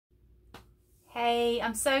Hey,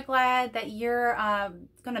 I'm so glad that you're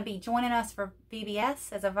going to be joining us for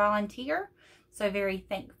VBS as a volunteer. So very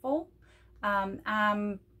thankful.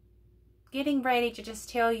 I'm getting ready to just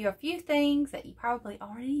tell you a few things that you probably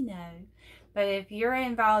already know. But if you're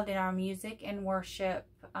involved in our music and worship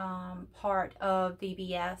part of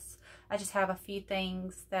VBS, I just have a few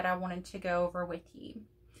things that I wanted to go over with you.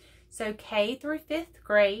 So K through 5th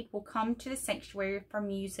grade will come to the sanctuary for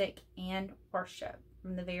music and worship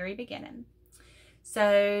from the very beginning.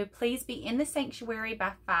 So please be in the sanctuary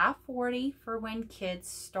by 5:40 for when kids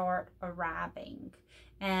start arriving.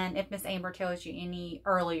 And if Miss Amber tells you any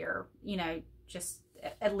earlier, just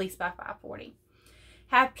at least by 5:40.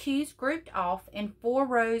 Have pews grouped off in 4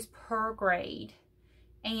 rows per grade.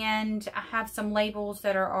 And I have some labels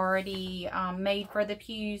that are already made for the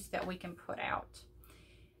pews that we can put out.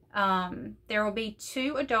 There will be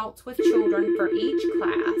 2 adults with children for each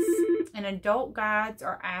class, and adult guides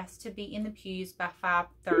are asked to be in the pews by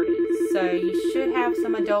 5:30. So you should have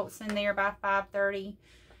some adults in there by 5:30.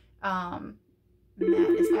 That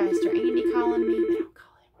is Pastor Andy calling me, but I'll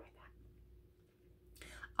call him right back.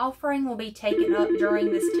 Offering will be taken up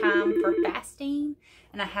during this time for fasting,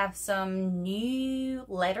 and I have some new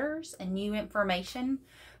letters and new information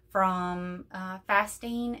from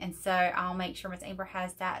fasting, and so I'll make sure Miss Amber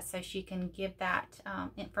has that so she can give that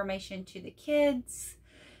information to the kids.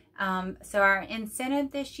 So our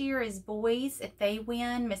incentive this year is boys. If they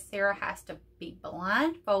win, Miss Sarah has to be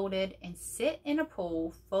blindfolded and sit in a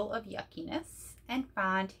pool full of yuckiness and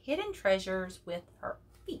find hidden treasures with her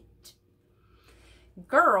feet.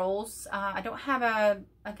 Girls, I don't have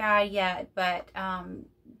a guy yet, but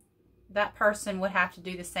that person would have to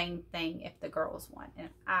do the same thing if the girls won, and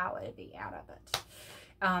I would be out of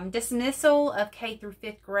it. Dismissal of K through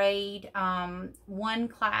 5th grade, 1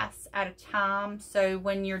 class at a time. So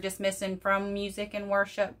when you're dismissing from music and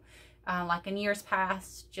worship, like in years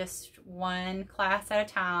past, just 1 class at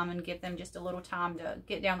a time, and give them just a little time to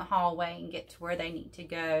get down the hallway and get to where they need to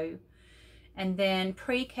go. And then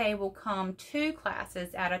pre-K will come 2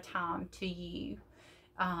 classes at a time to you.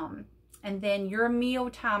 And then your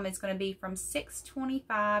meal time is going to be from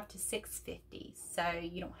 6:25 to 6:50. So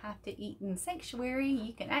you don't have to eat in the sanctuary.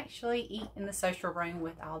 You can actually eat in the social room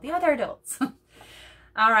with all the other adults.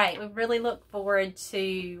 All right. We really look forward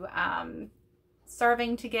to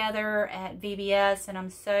serving together at VBS. And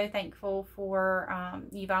I'm so thankful for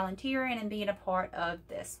you volunteering and being a part of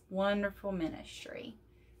this wonderful ministry.